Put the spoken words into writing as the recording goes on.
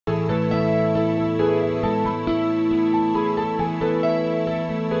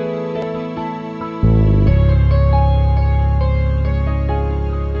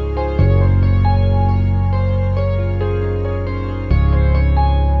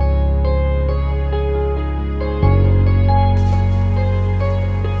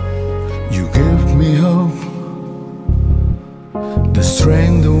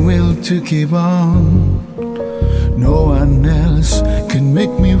to keep on. No one else can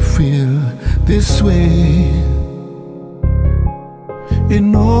make me feel this way,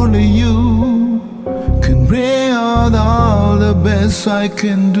 and only you can bring out all the best I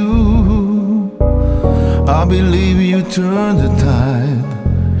can do. I believe you turn the tide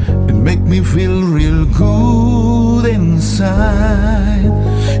and make me feel real good inside.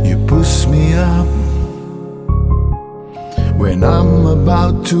 You push me up when I'm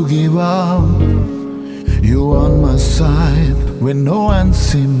about to give up. You're on my side when no one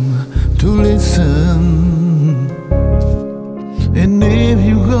seems to listen. And if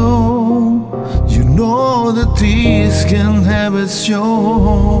you go, you know the tears can have its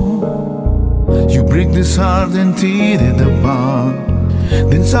show. You break this heart and tear it apart.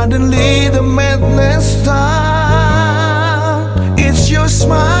 Then suddenly the madness starts. It's your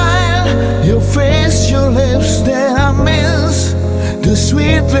smile, your face, your lips that I miss. The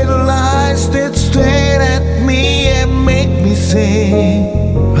sweet little eyes that stare at me and make me say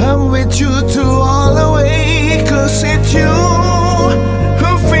I'm with you through all the way. Cause it's you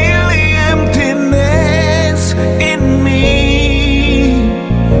who feel the emptiness in me.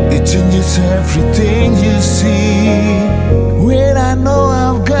 It changes everything you see when I know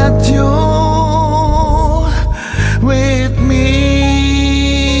I've got you with me.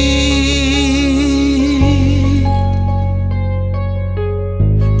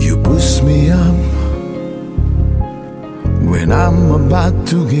 Me up when I'm about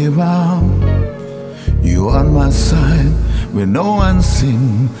to give up. You on my side when no one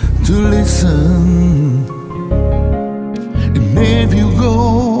seems to listen. And if you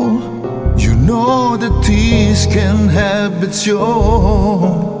go, you know the tears can have its show.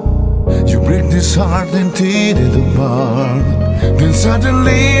 You break this heart and tear it apart. Then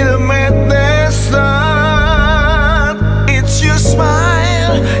suddenly the madness starts. It's your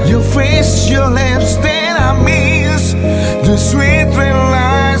smile, your face, your lips that I miss. The sweet little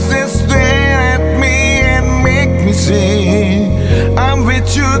eyes that stare at me and make me say I'm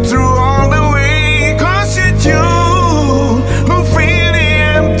with you through all the way. Cause it's you who feel the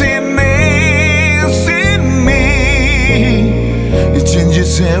emptiness in me. It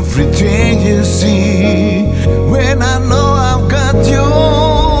changes everything you see when I know I've got you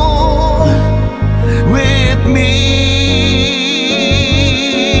with me.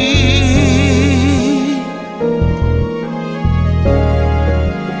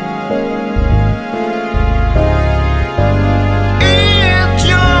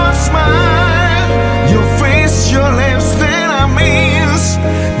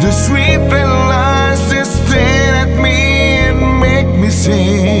 Sweet little eyes that stare at me and make me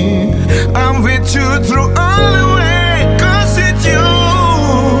say I'm with you through